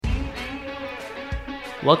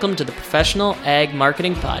Welcome to the Professional Ag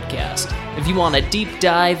Marketing Podcast. If you want a deep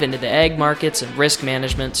dive into the ag markets and risk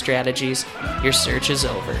management strategies, your search is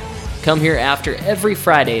over. Come here after every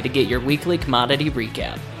Friday to get your weekly commodity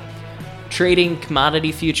recap. Trading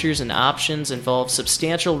commodity futures and options involves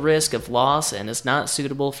substantial risk of loss and is not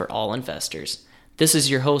suitable for all investors. This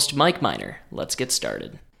is your host, Mike Miner. Let's get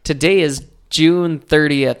started. Today is June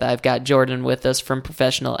 30th. I've got Jordan with us from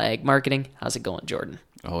Professional Ag Marketing. How's it going, Jordan?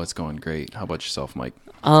 Oh, it's going great. How about yourself, Mike?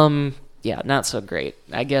 Yeah, not so great.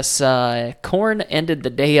 I guess corn ended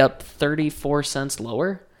the day up 34 cents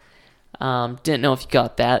lower. Didn't know if you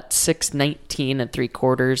got that. 6.19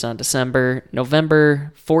 3/4 on December.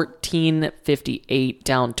 November 14.58,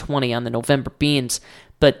 down 20 on the November beans.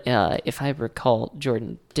 But if I recall,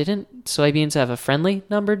 Jordan, didn't soybeans have a friendly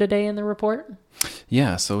number today in the report?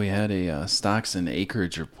 Yeah, so we had a stocks and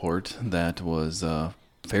acreage report that was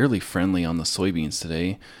fairly friendly on the soybeans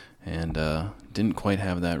today, and didn't quite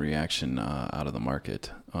have that reaction out of the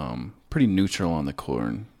market. Pretty neutral on the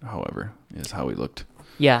corn, however, is how we looked.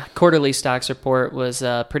 Yeah, quarterly stocks report was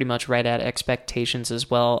pretty much right at expectations as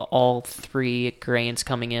well. All three grains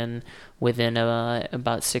coming in within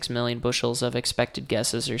about 6 million bushels of expected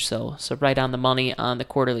guesses or so. So right on the money on the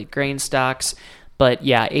quarterly grain stocks. But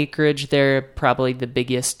yeah, acreage there, probably the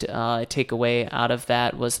biggest takeaway out of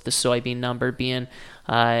that was the soybean number being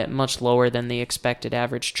much lower than the expected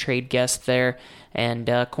average trade guess there. And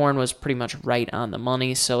corn was pretty much right on the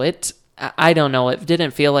money. So I don't know, it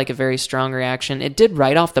didn't feel like a very strong reaction. It did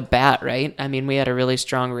right off the bat, right? I mean, we had a really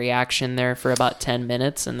strong reaction there for about 10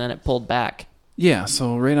 minutes, and then it pulled back. Yeah,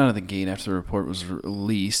 so right out of the gate after the report was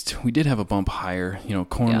released, we did have a bump higher.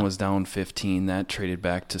 Corn was down 15. That traded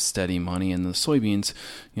back to steady money. And the soybeans,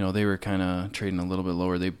 they were kind of trading a little bit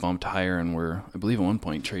lower. They bumped higher and were, I believe at one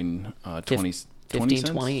point, trading 15 cents?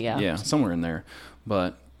 20, yeah. Yeah, somewhere in there.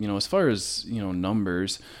 But, as far as,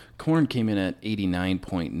 numbers, corn came in at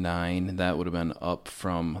 89.9. That would have been up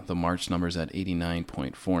from the March numbers at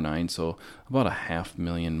 89.49. So about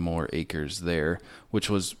 500,000 more acres there, which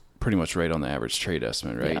was pretty much right on the average trade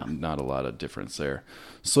estimate, right? Yeah. Not a lot of difference there.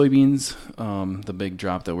 Soybeans, the big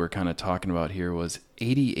drop that we're kind of talking about here was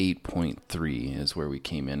 88.3 is where we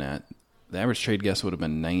came in at. The average trade guess would have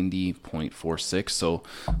been 90.46, so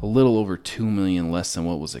a little over 2 million less than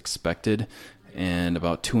what was expected, and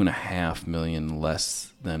about 2.5 million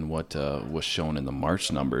less than what was shown in the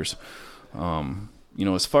March numbers.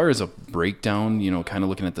 As far as a breakdown, kind of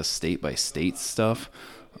looking at the state-by-state stuff,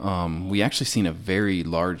 we actually seen a very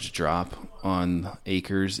large drop on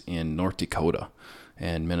acres in North Dakota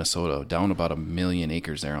and Minnesota, down about 1 million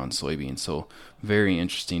acres there on soybeans. So very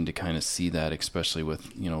interesting to kind of see that, especially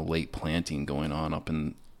with late planting going on up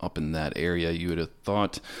in that area. You would have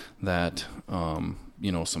thought that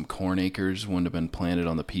some corn acres wouldn't have been planted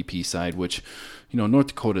on the PP side, which North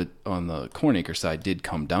Dakota on the corn acre side did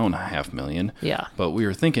come down 500,000. Yeah, but we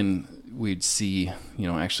were thinking we'd see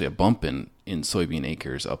actually a bump in soybean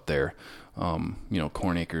acres up there,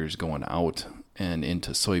 corn acres going out and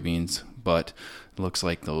into soybeans, but it looks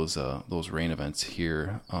like those rain events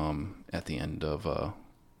here at the end of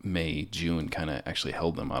May, June kind of actually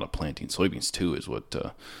held them out of planting soybeans too, is what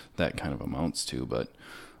that kind of amounts to. But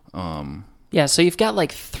yeah, so you've got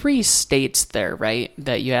like 3 states there, right,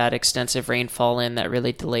 that you had extensive rainfall in that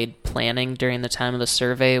really delayed planting during the time of the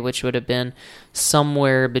survey, which would have been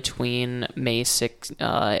somewhere between May 6th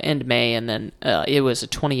and May, and then it was the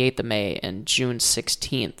 28th of May and June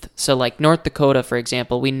 16th. So like North Dakota, for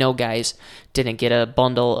example, we know guys didn't get a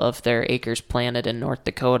bundle of their acres planted in North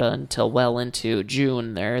Dakota until well into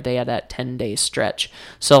June there. They had that 10-day stretch.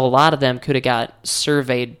 So a lot of them could have got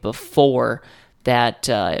surveyed before that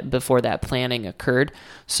planning occurred.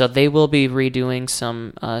 So they will be redoing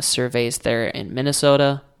some surveys there in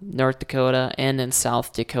Minnesota, North Dakota, and in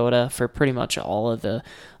South Dakota for pretty much all of the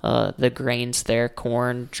grains there: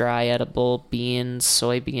 corn, dry edible, beans,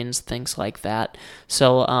 soybeans, things like that.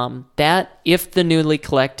 So that, if the newly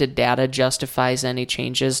collected data justifies any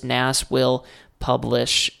changes, NASS will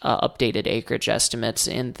publish updated acreage estimates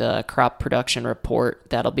in the crop production report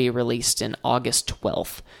that'll be released in August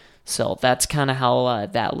 12th. So that's kind of how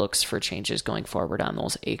that looks for changes going forward on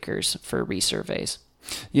those acres for resurveys.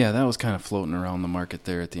 Yeah, that was kind of floating around the market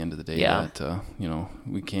there at the end of the day. Yeah. That,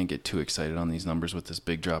 we can't get too excited on these numbers with this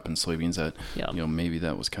big drop in soybeans that, maybe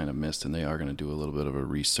that was kind of missed, and they are going to do a little bit of a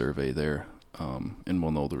resurvey there. And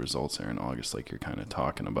we'll know the results there in August, like you're kind of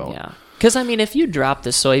talking about. Yeah. Because, if you drop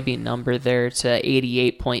the soybean number there to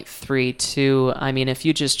 88.32, if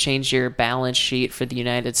you just change your balance sheet for the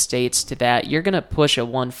United States to that, you're going to push a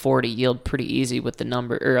 140 yield pretty easy with the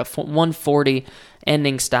number, or a 140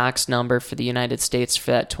 ending stocks number for the United States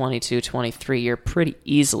for that 22-23 year pretty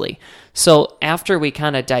easily. So after we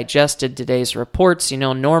kind of digested today's reports,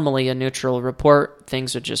 normally a neutral report,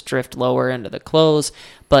 things would just drift lower into the close.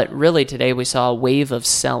 But really today we saw a wave of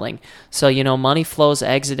selling. So, money flows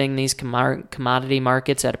exiting these commodity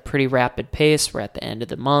markets at a pretty rapid pace. We're at the end of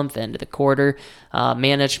the month, end of the quarter.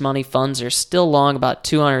 Managed money funds are still long about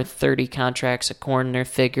 230 contracts of corn they're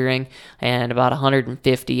figuring, and about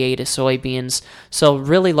 158 of soybeans. So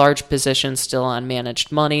really large positions still on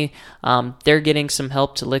managed money. They're getting some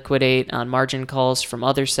help to liquidate on margin calls from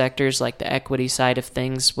other sectors like the equity side of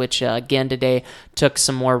things, which again today took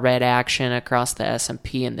some more red action across the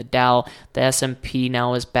S&P and the Dow. The S&P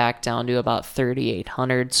now is back down to about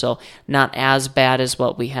 3,800, so not as bad as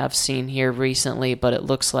what we have seen here recently, but it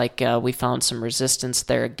looks like we found some resistance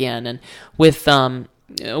there again. And with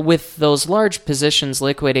those large positions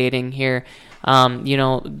liquidating here,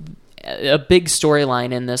 a big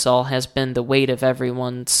storyline in this all has been the weight of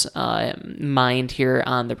everyone's mind here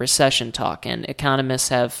on the recession talk, and economists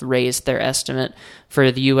have raised their estimate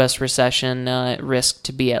for the U.S. recession risk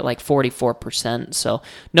to be at like 44%. So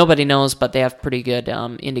nobody knows, but they have pretty good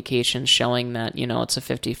indications showing that, it's a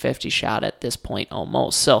 50-50 shot at this point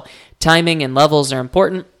almost. So timing and levels are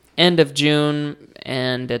important. End of June,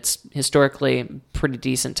 and it's historically pretty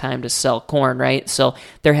decent time to sell corn, right? So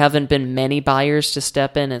there haven't been many buyers to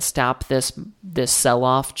step in and stop this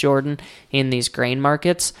sell-off, Jordan, in these grain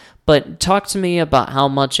markets. But talk to me about how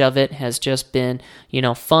much of it has just been,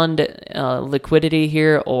 fund liquidity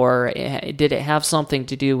here, or did it have something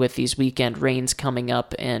to do with these weekend rains coming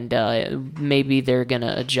up, and maybe they're going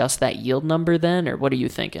to adjust that yield number then, or what are you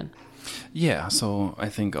thinking? Yeah, so I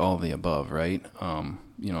think all of the above, right?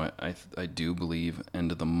 I do believe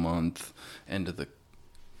end of the month, end of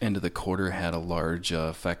the quarter had a large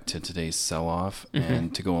effect to today's sell-off,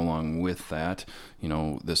 and to go along with that,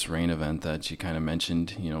 this rain event that you kind of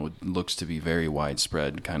mentioned, looks to be very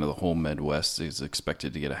widespread. Kind of the whole Midwest is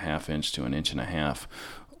expected to get a ½ inch to 1.5 inches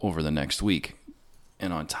over the next week,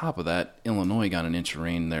 and on top of that, Illinois got an inch of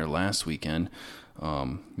rain there last weekend.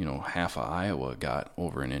 Half of Iowa got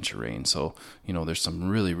over 1 inch of rain. So, there's some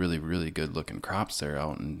really, really, really good looking crops there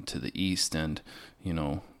out into the east. And,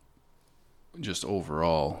 just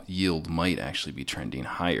overall yield might actually be trending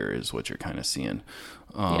higher is what you're kind of seeing.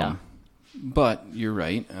 Yeah. But you're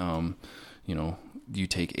right. You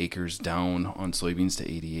take acres down on soybeans to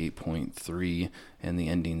 88.3, and the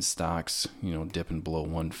ending stocks, dipping below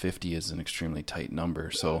 150 is an extremely tight number.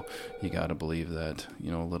 So you got to believe that,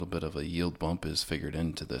 a little bit of a yield bump is figured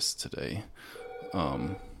into this today,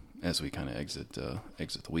 as we kind of exit the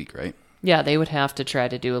week, right? Yeah, they would have to try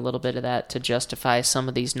to do a little bit of that to justify some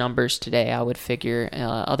of these numbers today, I would figure.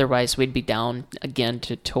 Otherwise, we'd be down again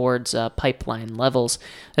towards pipeline levels,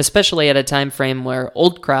 especially at a time frame where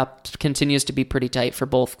old crop continues to be pretty tight for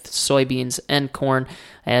both soybeans and corn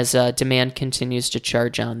as demand continues to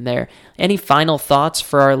charge on there. Any final thoughts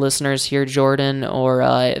for our listeners here, Jordan,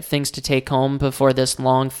 or things to take home before this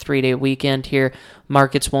long 3-day weekend here?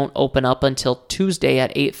 Markets won't open up until Tuesday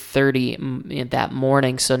at 8:30 that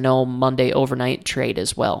morning, so no Monday overnight trade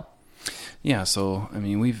as well. Yeah, so I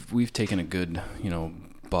mean we've taken a good $1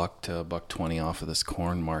 to $1.20 off of this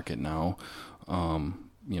corn market now.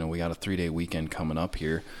 We got a 3-day weekend coming up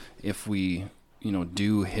here. If we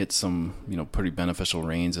do hit some pretty beneficial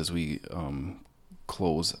rains as we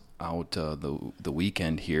close out the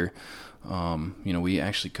weekend here. We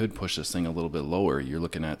actually could push this thing a little bit lower. You're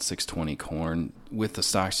looking at 620 corn with the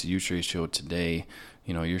stocks to use ratio today.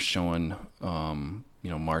 You're showing,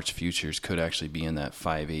 March futures could actually be in that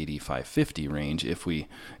 580, 550 range if we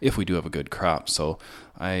do have a good crop. So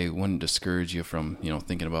I wouldn't discourage you from,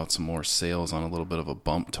 thinking about some more sales on a little bit of a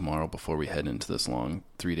bump tomorrow before we head into this long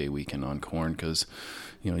 3-day weekend on corn. Cause,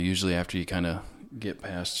 usually after you kind of get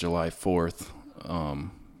past July 4th,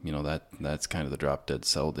 that's kind of the drop dead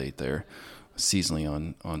sell date there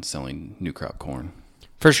seasonally on selling new crop corn.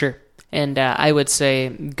 For sure. And I would say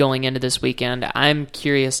going into this weekend, I'm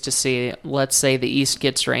curious to see, let's say the East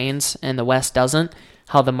gets rains and the West doesn't,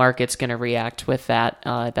 how the market's going to react with that.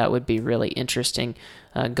 That would be really interesting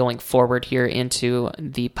going forward here into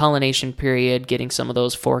the pollination period, getting some of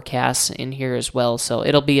those forecasts in here as well. So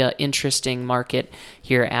it'll be an interesting market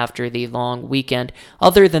here after the long weekend.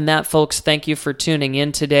 Other than that, folks, thank you for tuning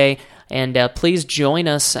in today. And please join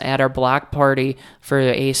us at our block party for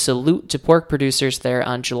a salute to pork producers there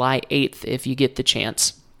on July 8th if you get the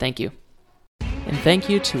chance. Thank you. And thank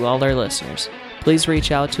you to all our listeners. Please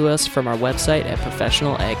reach out to us from our website at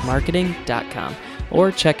professionalagmarketing.com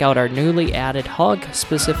or check out our newly added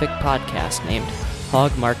hog-specific podcast named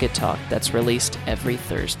Hog Market Talk that's released every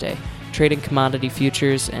Thursday. Trading commodity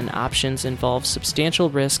futures and options involves substantial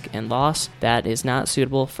risk and loss that is not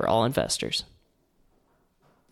suitable for all investors.